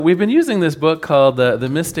We've been using this book called The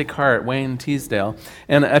Mystic Heart, Wayne Teasdale,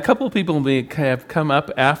 and a couple of people have come up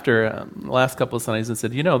after the last couple of Sundays and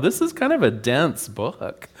said, this is kind of a dense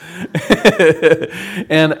book.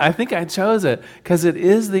 And I think I chose it because it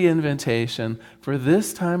is the invitation for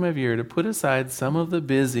this time of year to put aside some of the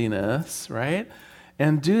busyness, right?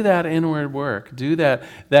 And do that inward work, do that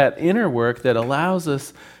inner work that allows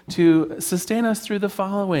us to sustain us through the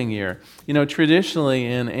following year. Traditionally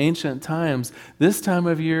in ancient times, this time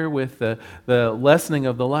of year with the lessening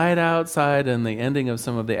of the light outside and the ending of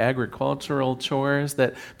some of the agricultural chores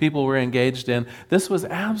that people were engaged in, this was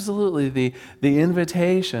absolutely the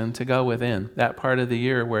invitation to go within, that part of the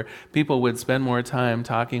year where people would spend more time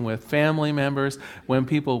talking with family members, when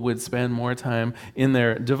people would spend more time in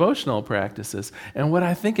their devotional practices. And what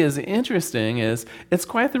I think is interesting is it's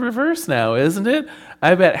quite the reverse now, isn't it?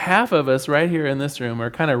 I bet half of us right here in this room are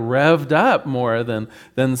kind of revved up more than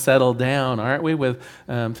settled down, aren't we? With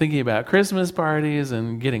thinking about Christmas parties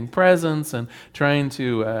and getting presents and trying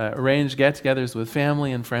to arrange get-togethers with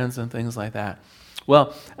family and friends and things like that.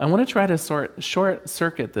 Well, I want to try to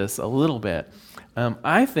short-circuit this a little bit.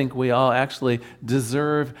 I think we all actually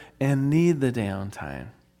deserve and need the downtime.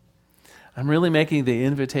 I'm really making the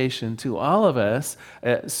invitation to all of us.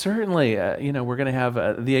 Certainly, we're going to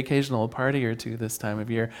have the occasional party or two this time of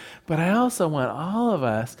year, but I also want all of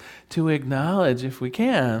us to acknowledge, if we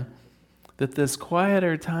can, that this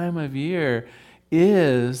quieter time of year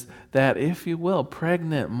is that, if you will,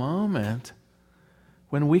 pregnant moment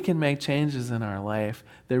when we can make changes in our life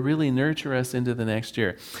that really nurture us into the next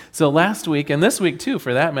year. So last week, and this week too,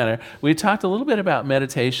 for that matter, we talked a little bit about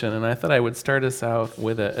meditation, and I thought I would start us out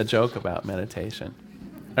with a joke about meditation.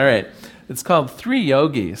 All right, it's called Three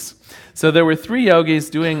Yogis. So there were three yogis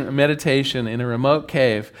doing meditation in a remote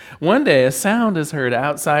cave. One day, a sound is heard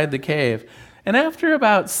outside the cave, and after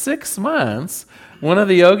about 6 months, one of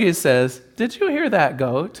the yogis says, "Did you hear that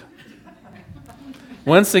goat?"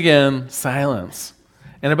 Once again, silence.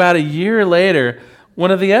 And about a year later,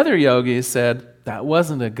 one of the other yogis said, "That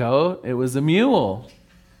wasn't a goat, it was a mule."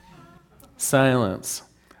 Silence.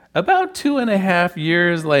 About 2.5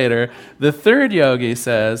 years later, the third yogi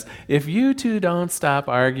says, "If you two don't stop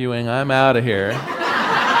arguing, I'm out of here."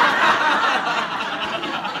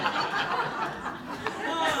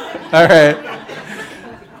 All right.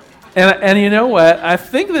 And you know what? I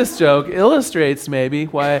think this joke illustrates maybe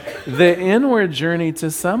why the inward journey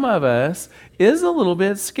to some of us is a little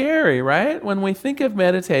bit scary, right? When we think of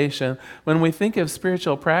meditation, when we think of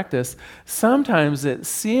spiritual practice, sometimes it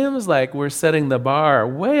seems like we're setting the bar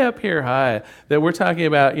way up here high, that we're talking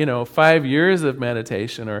about, 5 years of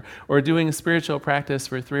meditation or doing spiritual practice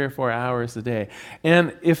for 3 or 4 hours a day.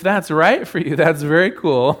 And if that's right for you, that's very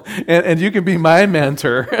cool, and you can be my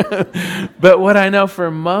mentor. But what I know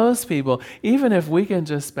for most people, even if we can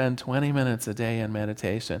just spend 20 minutes a day in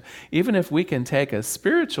meditation, even if we can take a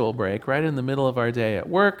spiritual break right in the middle of our day at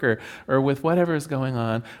work or with whatever's going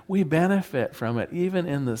on, we benefit from it even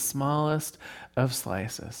in the smallest of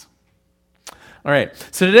slices. All right,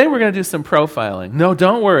 so today we're going to do some profiling. No,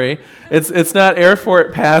 don't worry. It's not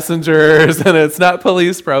airport passengers and it's not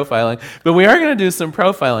police profiling, but we are going to do some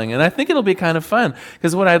profiling, and I think it'll be kind of fun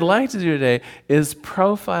because what I'd like to do today is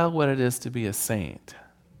profile what it is to be a saint.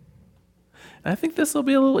 And I think this will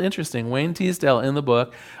be a little interesting. Wayne Teasdale in the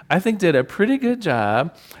book, I think, did a pretty good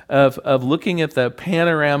job of looking at the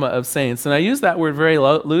panorama of saints. And I use that word very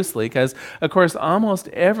loosely because, of course, almost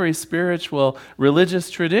every spiritual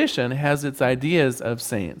religious tradition has its ideas of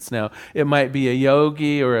saints. Now, it might be a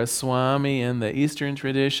yogi or a swami in the Eastern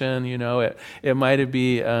tradition. It might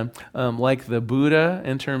be like the Buddha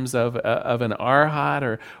in terms of an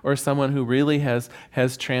arhat or someone who really has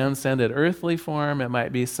transcended earthly form. It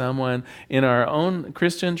might be someone in our own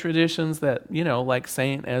Christian traditions that, like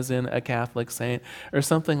saint as in a Catholic saint or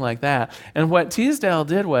something like that. And what Teasdale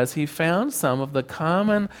did was he found some of the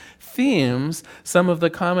common themes, some of the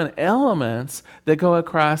common elements that go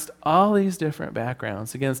across all these different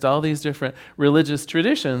backgrounds, against all these different religious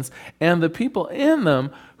traditions, and the people in them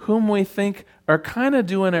whom we think are kind of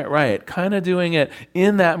doing it right, kind of doing it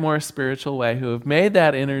in that more spiritual way, who have made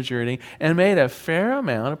that inner journey and made a fair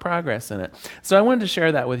amount of progress in it. So I wanted to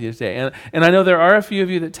share that with you today. And I know there are a few of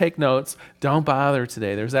you that take notes. Don't bother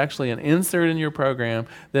today. There's actually an insert in your program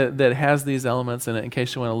that has these elements in it in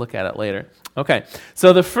case you want to look at it later. Okay,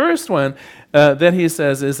 so the first one that he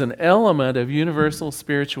says is an element of universal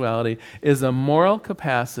spirituality is a moral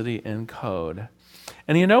capacity and code.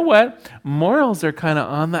 And you know what? Morals are kind of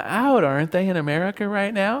on the out, aren't they, in America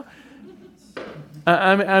right now?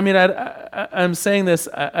 I'm saying this,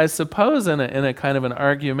 I suppose, in a kind of an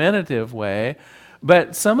argumentative way,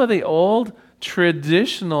 but some of the old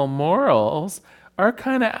traditional morals are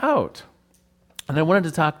kind of out. And I wanted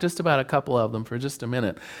to talk just about a couple of them for just a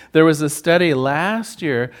minute. There was a study last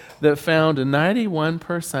year that found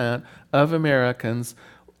 91% of Americans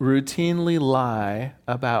routinely lie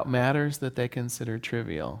about matters that they consider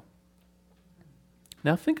trivial.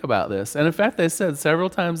 Now think about this. And in fact, they said several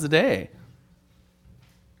times a day.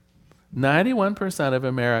 91% of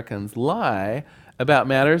Americans lie about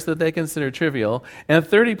matters that they consider trivial, and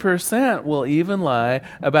 30% will even lie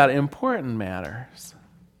about important matters.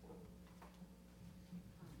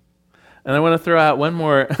 And I want to throw out one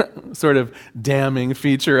more sort of damning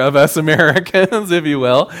feature of us Americans, if you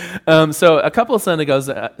will. So a couple of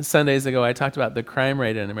Sundays ago, I talked about the crime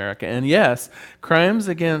rate in America. And yes, crimes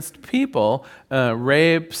against people,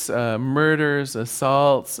 rapes, murders,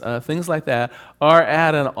 assaults, things like that, are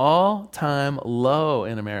at an all-time low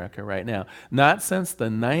in America right now. Not since the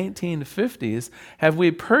 1950s have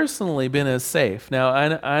we personally been as safe. Now,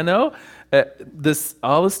 I know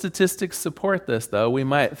all the statistics support this, though. We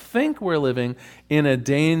might think we're living in a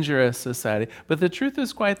dangerous society, but the truth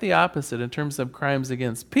is quite the opposite. In terms of crimes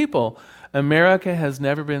against people, America has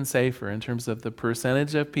never been safer in terms of the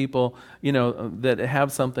percentage of people, that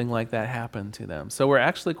have something like that happen to them. So we're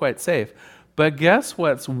actually quite safe. But guess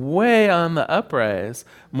what's way on the uprise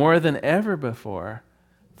more than ever before?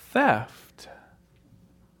 Theft.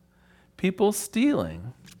 People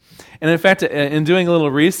stealing. And in fact, in doing a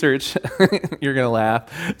little research, you're going to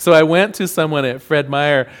laugh. So I went to someone at Fred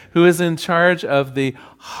Meyer who is in charge of the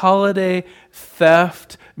Holiday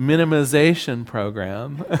Theft Minimization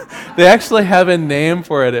Program. They actually have a name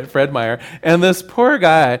for it at Fred Meyer. And this poor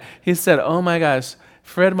guy, he said, oh my gosh,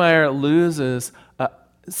 Fred Meyer loses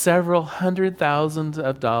several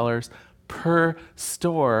 $100,000 per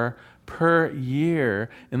store per year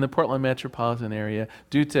in the Portland metropolitan area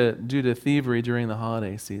due to thievery during the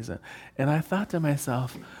holiday season. And I thought to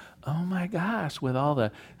myself, oh my gosh, with all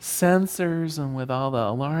the sensors and with all the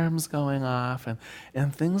alarms going off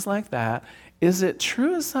and things like that, is it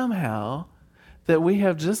true somehow that we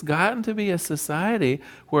have just gotten to be a society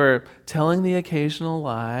where telling the occasional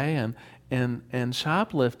lie and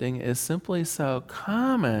shoplifting is simply so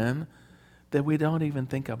common that we don't even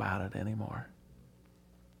think about it anymore?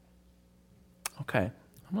 Okay,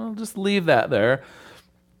 I'm going to just leave that there.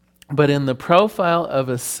 But in the profile of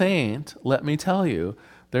a saint, let me tell you,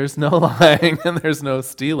 there's no lying and there's no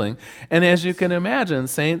stealing. And as you can imagine,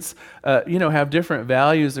 saints, have different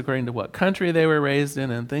values according to what country they were raised in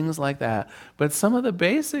and things like that. But some of the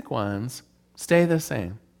basic ones stay the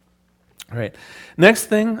same. All right. Next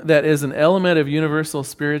thing that is an element of universal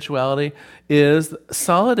spirituality is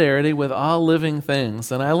solidarity with all living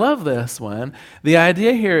things. And I love this one. The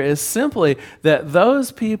idea here is simply that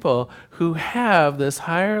those people who have this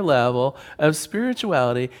higher level of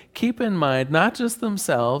spirituality keep in mind not just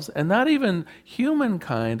themselves and not even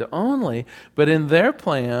humankind only, but in their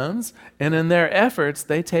plans and in their efforts,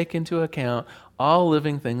 they take into account all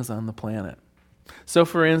living things on the planet. So,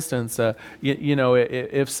 for instance,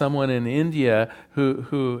 if someone in India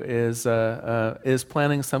who is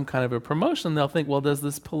planning some kind of a promotion, they'll think, well, does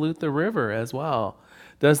this pollute the river as well?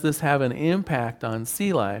 Does this have an impact on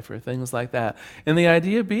sea life or things like that? And the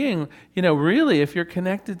idea being, really, if you're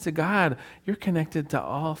connected to God, you're connected to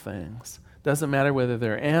all things. Doesn't matter whether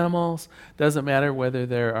they're animals, doesn't matter whether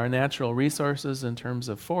there are natural resources in terms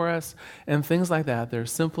of forests and things like that.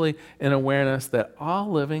 There's simply an awareness that all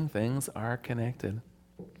living things are connected.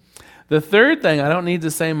 The third thing I don't need to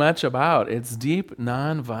say much about, it's deep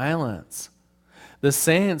nonviolence. The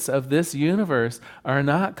saints of this universe are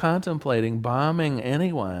not contemplating bombing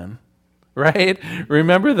anyone, right?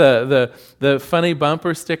 Remember the funny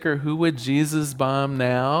bumper sticker, who would Jesus bomb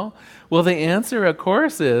now? Well, the answer, of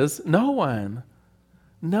course, is no one.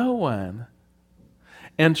 No one.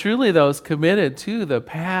 And truly those committed to the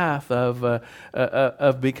path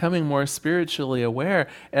of becoming more spiritually aware,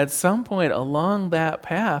 at some point along that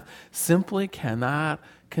path, simply cannot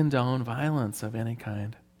condone violence of any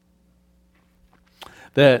kind.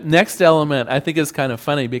 The next element I think is kind of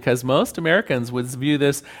funny because most Americans would view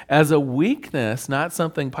this as a weakness, not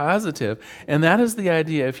something positive, and that is the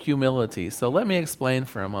idea of humility. So let me explain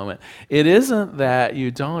for a moment. It isn't that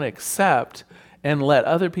you don't accept and let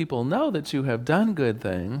other people know that you have done good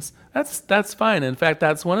things. That's fine. In fact,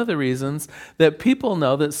 that's one of the reasons that people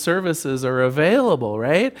know that services are available,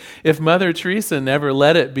 right? If Mother Teresa never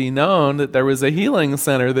let it be known that there was a healing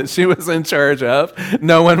center that she was in charge of,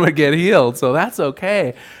 no one would get healed. So that's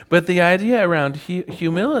okay. But the idea around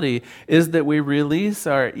humility is that we release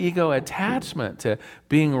our ego attachment to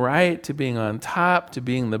being right, to being on top, to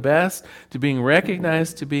being the best, to being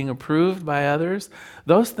recognized, to being approved by others,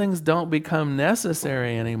 those things don't become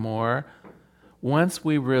necessary anymore once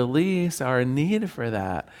we release our need for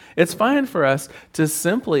that. It's fine for us to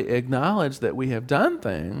simply acknowledge that we have done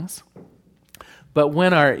things, but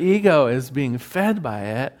when our ego is being fed by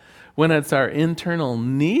it, when it's our internal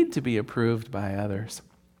need to be approved by others,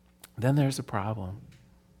 then there's a problem.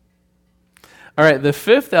 All right, the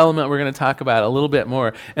fifth element we're going to talk about a little bit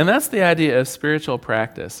more, and that's the idea of spiritual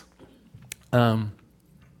practice. I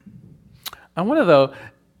want to, though,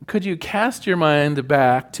 could you cast your mind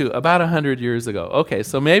back to about 100 years ago? Okay,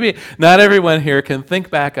 so maybe not everyone here can think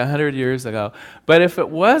back 100 years ago, but if it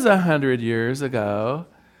was 100 years ago,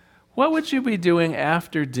 what would you be doing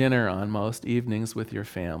after dinner on most evenings with your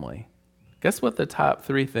family? Guess what the top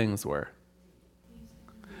 3 things were?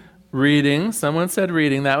 Reading. Someone said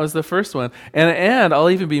reading. That was the first one. And I'll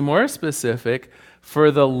even be more specific.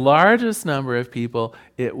 For the largest number of people,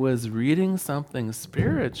 it was reading something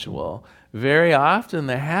spiritual. Very often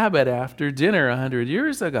the habit after dinner 100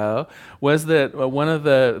 years ago was that one of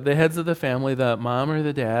the heads of the family, the mom or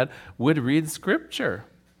the dad, would read scripture.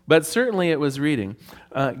 But certainly it was reading.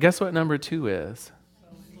 Guess what number 2 is?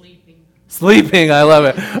 Sleeping. I love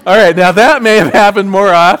it. All right, now that may have happened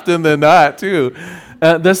more often than not, too.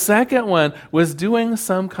 The second one was doing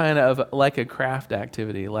some kind of like a craft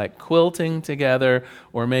activity, like quilting together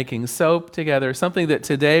or making soap together, something that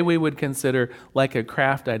today we would consider like a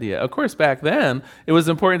craft idea. Of course, back then, it was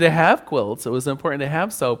important to have quilts. It was important to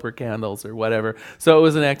have soap or candles or whatever. So it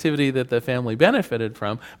was an activity that the family benefited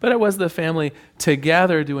from, but it was the family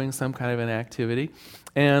together doing some kind of an activity.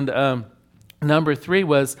 And number 3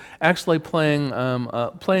 was actually playing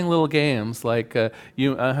little games. Like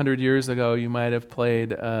 100 years ago, you might have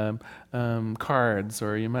played cards,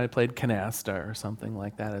 or you might have played canasta or something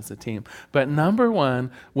like that as a team. But number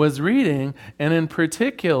 1 was reading, and in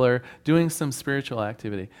particular, doing some spiritual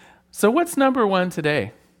activity. So what's number 1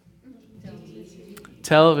 today?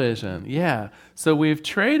 Television. Yeah. So we've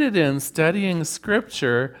traded in studying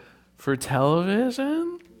scripture for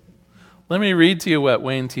television? Let me read to you what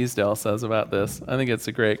Wayne Teasdale says about this. I think it's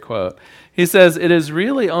a great quote. He says, "It is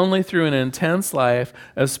really only through an intense life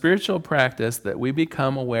of spiritual practice that we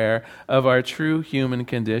become aware of our true human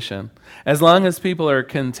condition. As long as people are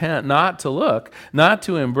content not to look, not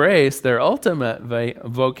to embrace their ultimate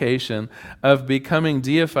vocation of becoming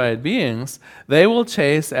deified beings, they will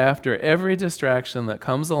chase after every distraction that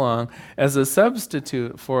comes along as a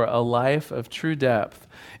substitute for a life of true depth.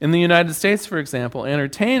 In the United States, for example,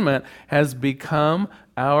 entertainment has become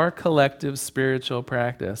our collective spiritual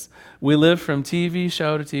practice. We live from TV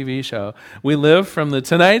show to TV show. We live from the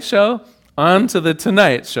Tonight Show onto the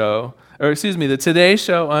Tonight Show, the Today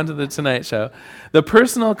Show onto the Tonight Show. The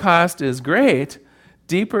personal cost is great,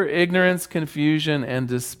 deeper ignorance, confusion, and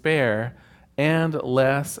despair, and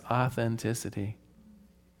less authenticity."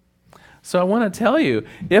 So I want to tell you,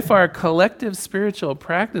 if our collective spiritual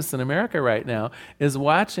practice in America right now is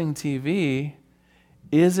watching TV,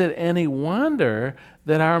 is it any wonder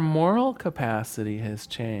that our moral capacity has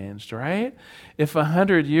changed, right? If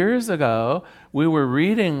 100 years ago we were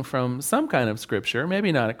reading from some kind of scripture,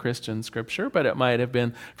 maybe not a Christian scripture, but it might have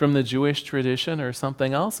been from the Jewish tradition or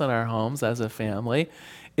something else in our homes as a family,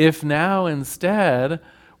 if now instead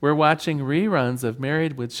we're watching reruns of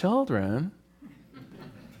Married with Children,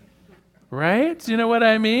 right? Do you know what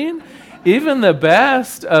I mean? Even the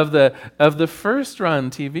best of the first-run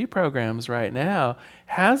TV programs right now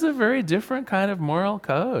has a very different kind of moral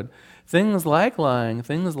code. Things like lying,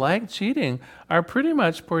 things like cheating are pretty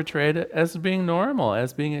much portrayed as being normal,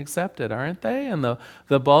 as being accepted, aren't they? And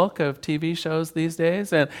the bulk of TV shows these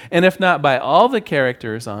days, and if not by all the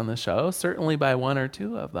characters on the show, certainly by 1 or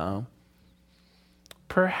 2 of them.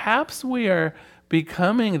 Perhaps we are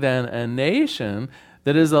becoming then a nation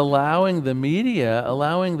that is allowing the media,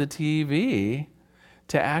 allowing the TV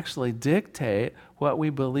to actually dictate what we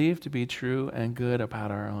believe to be true and good about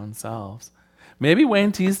our own selves. Maybe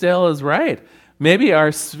Wayne Teasdale is right. Maybe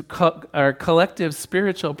our collective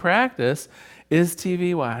spiritual practice is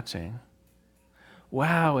TV watching.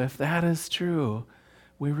 Wow, if that is true,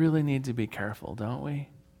 we really need to be careful, don't we?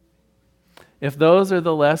 If those are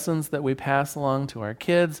the lessons that we pass along to our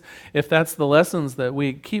kids, if that's the lessons that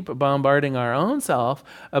we keep bombarding our own self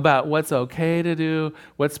about what's okay to do,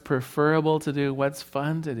 what's preferable to do, what's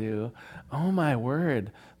fun to do, oh my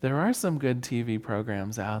word, there are some good TV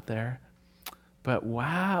programs out there. But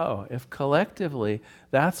wow, if collectively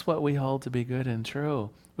that's what we hold to be good and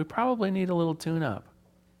true, we probably need a little tune-up.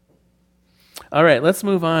 All right, let's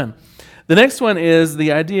move on. The next one is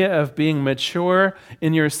the idea of being mature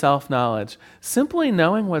in your self-knowledge. Simply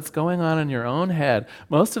knowing what's going on in your own head.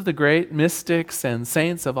 Most of the great mystics and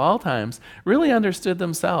saints of all times really understood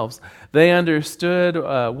themselves. They understood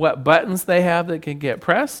what buttons they have that can get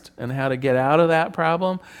pressed and how to get out of that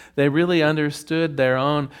problem. They really understood their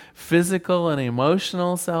own physical and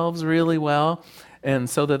emotional selves really well. And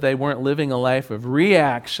so that they weren't living a life of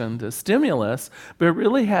reaction to stimulus, but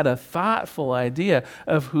really had a thoughtful idea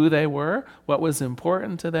of who they were, what was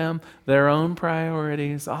important to them, their own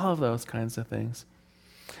priorities, all of those kinds of things.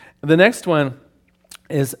 The next one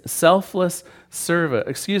is selfless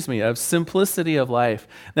service, of simplicity of life.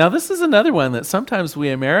 Now, this is another one that sometimes we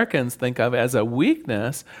Americans think of as a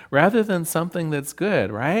weakness rather than something that's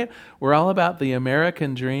good, right? We're all about the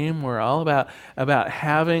American dream. We're all about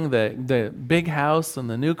having the big house and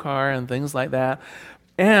the new car and things like that.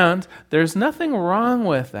 And there's nothing wrong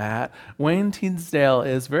with that. Wayne Teasdale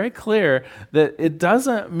is very clear that it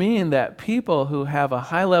doesn't mean that people who have a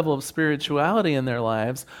high level of spirituality in their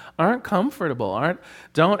lives aren't comfortable,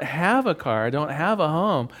 don't have a car, don't have a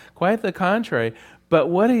home. Quite the contrary. But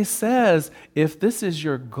what he says, if this is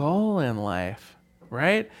your goal in life,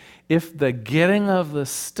 right? If the getting of the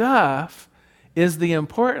stuff is the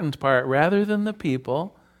important part rather than the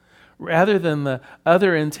people, rather than the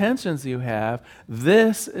other intentions you have,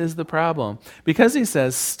 this is the problem. Because he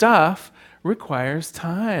says stuff requires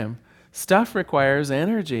time. Stuff requires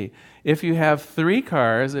energy. If you have 3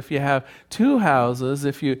 cars, if you have 2 houses,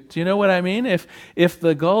 do you know what I mean? If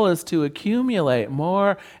the goal is to accumulate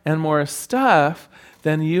more and more stuff,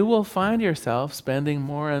 then you will find yourself spending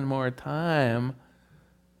more and more time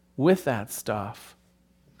with that stuff.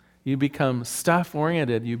 You become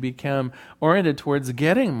stuff-oriented. You become oriented towards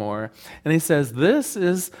getting more. And he says this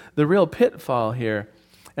is the real pitfall here.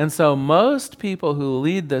 And so most people who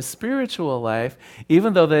lead the spiritual life,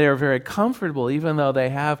 even though they are very comfortable, even though they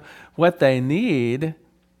have what they need,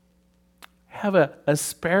 have a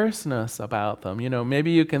sparseness about them.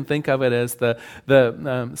 Maybe you can think of it as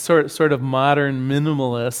the sort of modern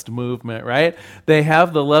minimalist movement, right? They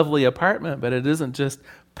have the lovely apartment, but it isn't just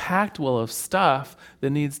packed full of stuff that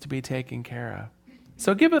needs to be taken care of.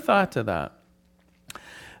 So give a thought to that.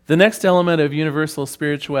 The next element of universal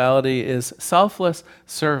spirituality is selfless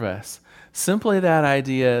service. Simply that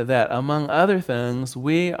idea that, among other things,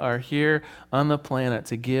 we are here on the planet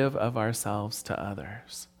to give of ourselves to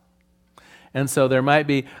others. And so there might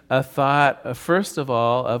be a thought, first of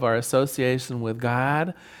all, of our association with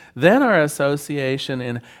God, then our association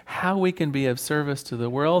in how we can be of service to the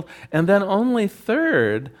world, and then only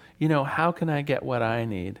third, how can I get what I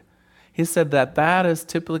need? He said that is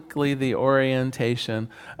typically the orientation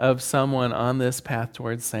of someone on this path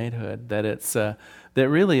towards sainthood, that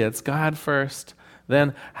it's God first,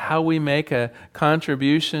 then how we make a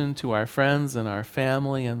contribution to our friends and our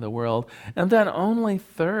family and the world, and then only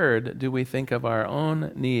third do we think of our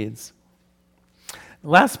own needs.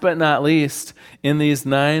 Last but not least, in these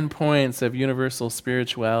 9 points of universal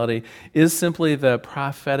spirituality is simply the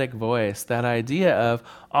prophetic voice, that idea of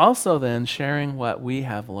also then sharing what we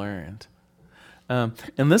have learned.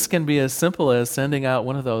 And this can be as simple as sending out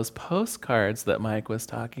one of those postcards that Mike was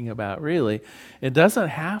talking about, really. It doesn't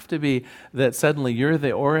have to be that suddenly you're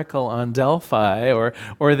the oracle on Delphi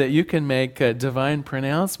or that you can make divine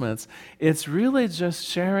pronouncements. It's really just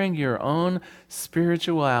sharing your own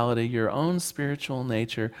spirituality, your own spiritual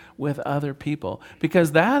nature with other people.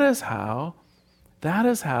 Because that is how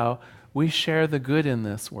we share the good in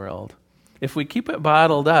this world. If we keep it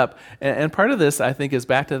bottled up, and part of this, I think, is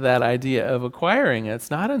back to that idea of acquiring. It's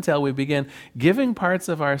not until we begin giving parts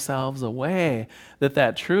of ourselves away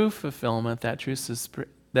that true fulfillment, that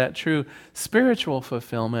true spiritual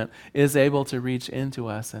fulfillment is able to reach into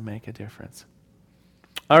us and make a difference.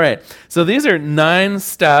 All right, so these are 9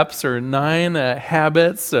 steps or 9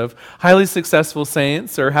 habits of highly successful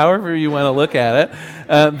saints, or however you want to look at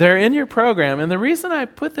it. They're in your program, and the reason I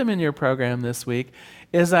put them in your program this week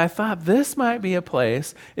is I thought this might be a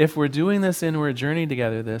place, if we're doing this inward journey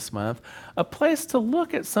together this month, a place to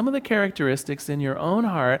look at some of the characteristics in your own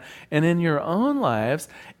heart and in your own lives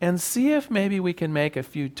and see if maybe we can make a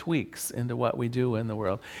few tweaks into what we do in the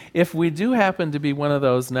world. If we do happen to be one of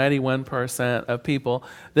those 91% of people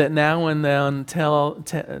that now and then tell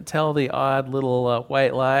the odd little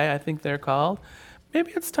white lie, I think they're called,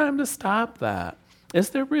 maybe it's time to stop that. Is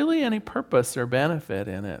there really any purpose or benefit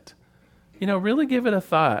in it? Really give it a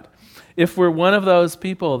thought. If we're one of those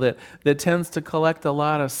people that tends to collect a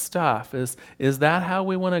lot of stuff, is that how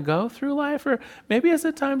we want to go through life? Or maybe is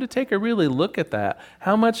it time to take a really look at that?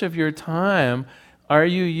 How much of your time are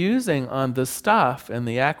you using on the stuff and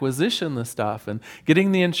the acquisition of the stuff and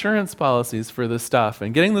getting the insurance policies for the stuff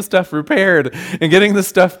and getting the stuff repaired and getting the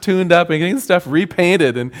stuff tuned up and getting the stuff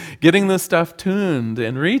repainted and getting the stuff tuned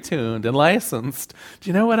and retuned and licensed? Do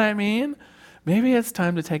you know what I mean? Maybe it's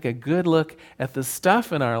time to take a good look at the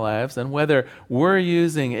stuff in our lives and whether we're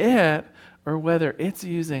using it or whether it's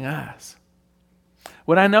using us.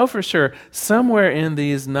 What I know for sure, somewhere in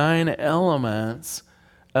these 9 elements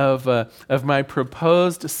of my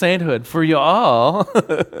proposed sainthood for you all,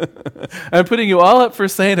 I'm putting you all up for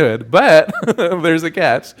sainthood, but there's a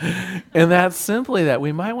catch. And that's simply that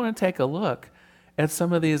we might want to take a look at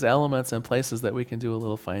some of these elements and places that we can do a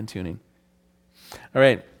little fine-tuning. All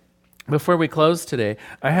right. Before we close today,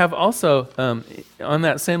 I have also, on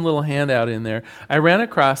that same little handout in there, I ran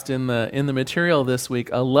across in the material this week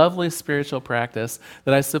a lovely spiritual practice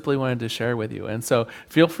that I simply wanted to share with you. And so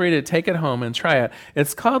feel free to take it home and try it.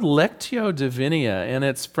 It's called Lectio Divina, and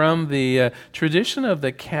it's from the tradition of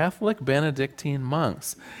the Catholic Benedictine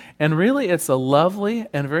monks. And really, it's a lovely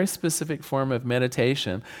and very specific form of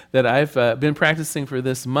meditation that I've been practicing for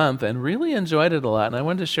this month and really enjoyed it a lot, and I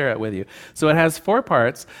wanted to share it with you. So it has 4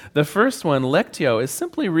 parts. The first one, Lectio, is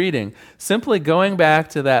simply reading, simply going back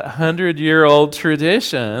to that 100-year-old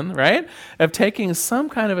tradition, right, of taking some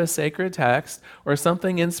kind of a sacred text or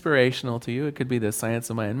something inspirational to you. It could be the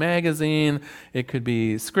Science of Mind magazine. It could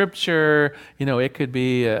be scripture. It could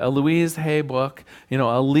be a Louise Hay book.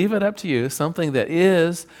 I'll leave it up to you, something that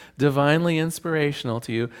is divinely inspirational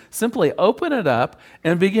to you. Simply open it up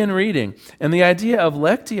and begin reading. And the idea of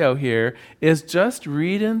Lectio here is just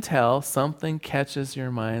read until something catches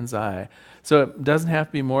your mind's eye. So it doesn't have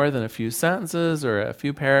to be more than a few sentences or a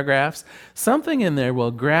few paragraphs. Something in there will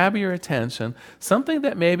grab your attention, something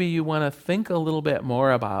that maybe you want to think a little bit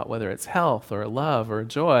more about, whether it's health or love or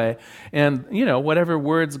joy, and whatever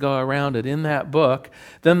words go around it in that book.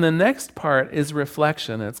 Then the next part is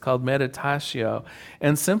reflection. It's called meditatio,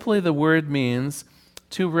 and simply the word means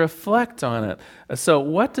to reflect on it. So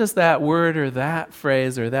what does that word or that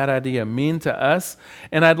phrase or that idea mean to us?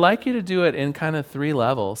 And I'd like you to do it in kind of 3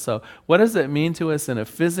 levels. So what does it mean to us in a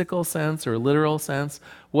physical sense or literal sense?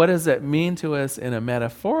 What does it mean to us in a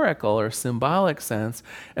metaphorical or symbolic sense?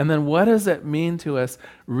 And then what does it mean to us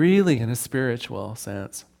really in a spiritual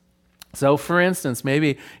sense? So for instance,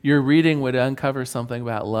 maybe your reading would uncover something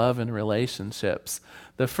about love and relationships.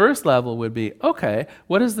 The first level would be, okay,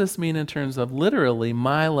 what does this mean in terms of literally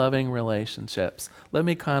my loving relationships? Let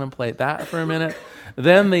me contemplate that for a minute.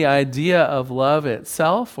 Then the idea of love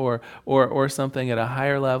itself or something at a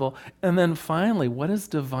higher level. And then finally, what does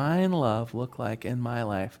divine love look like in my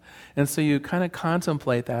life? And so you kind of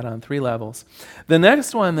contemplate that on 3 levels. The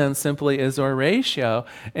next one then simply is oratio,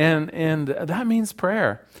 and that means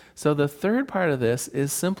prayer. So the third part of this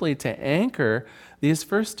is simply to anchor these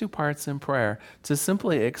first 2 parts in prayer, to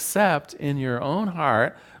simply accept in your own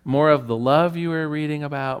heart more of the love you were reading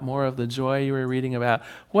about, more of the joy you were reading about,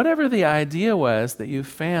 whatever the idea was that you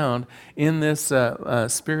found in this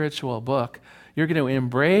spiritual book. You're going to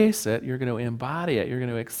embrace it, you're going to embody it, you're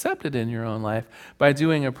going to accept it in your own life by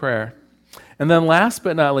doing a prayer. And then last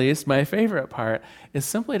but not least, my favorite part is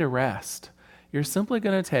simply to rest. You're simply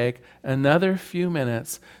going to take another few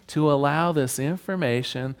minutes to allow this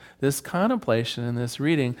information, this contemplation, and this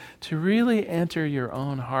reading to really enter your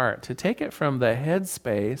own heart, to take it from the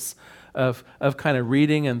headspace of kind of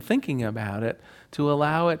reading and thinking about it, to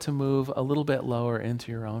allow it to move a little bit lower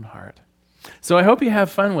into your own heart. So I hope you have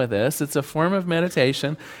fun with this. It's a form of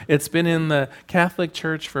meditation. It's been in the Catholic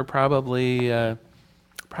Church for probably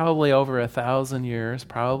over 1,000 years,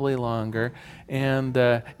 probably longer, and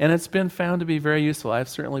it's been found to be very useful. I've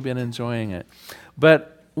certainly been enjoying it.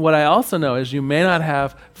 But what I also know is you may not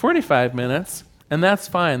have 45 minutes, and that's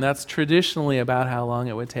fine. That's traditionally about how long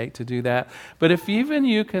it would take to do that. But if even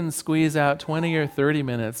you can squeeze out 20 or 30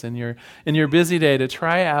 minutes in your busy day to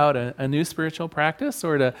try out a new spiritual practice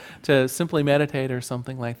or to simply meditate or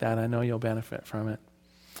something like that, I know you'll benefit from it.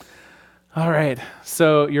 All right,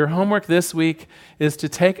 so your homework this week is to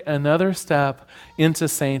take another step into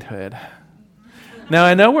sainthood. Now,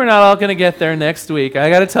 I know we're not all going to get there next week. I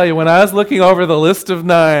got to tell you, when I was looking over the list of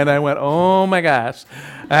 9, I went, oh my gosh,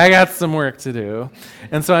 I got some work to do.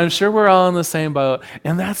 And so I'm sure we're all in the same boat,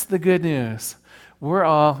 and that's the good news. We're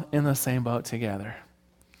all in the same boat together.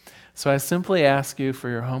 So I simply ask you for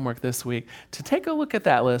your homework this week to take a look at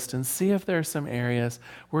that list and see if there are some areas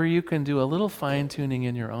where you can do a little fine-tuning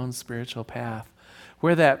in your own spiritual path,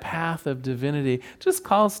 where that path of divinity just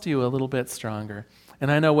calls to you a little bit stronger.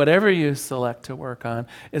 And I know whatever you select to work on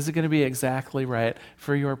is going to be exactly right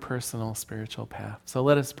for your personal spiritual path. So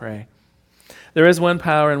let us pray. There is one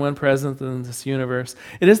power and one presence in this universe.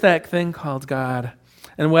 It is that thing called God.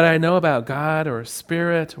 And what I know about God or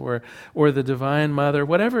Spirit or the Divine Mother,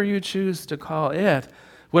 whatever you choose to call it,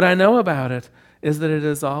 what I know about it is that it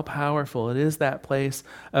is all powerful. It is that place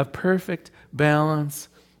of perfect balance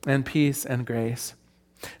and peace and grace.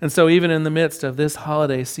 And so even in the midst of this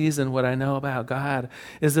holiday season, what I know about God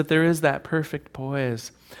is that there is that perfect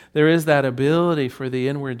poise. There is that ability for the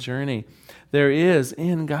inward journey. There is,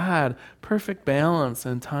 in God, perfect balance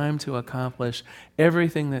and time to accomplish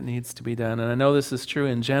everything that needs to be done. And I know this is true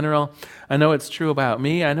in general. I know it's true about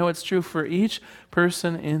me. I know it's true for each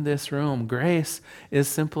person in this room. Grace is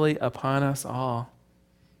simply upon us all.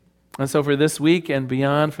 And so for this week and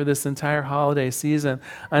beyond, for this entire holiday season,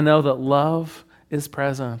 I know that love is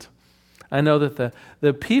present. I know that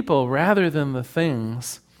the people rather than the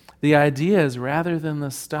things, the ideas rather than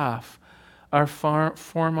the stuff, are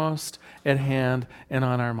foremost at hand and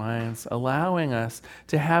on our minds, allowing us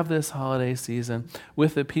to have this holiday season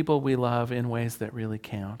with the people we love in ways that really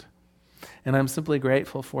count. And I'm simply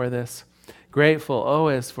grateful for this. Grateful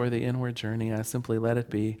always for the inward journey. I simply let it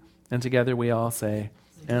be. And together we all say,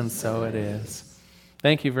 and so it is.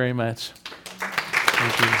 Thank you very much.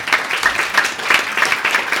 Thank you.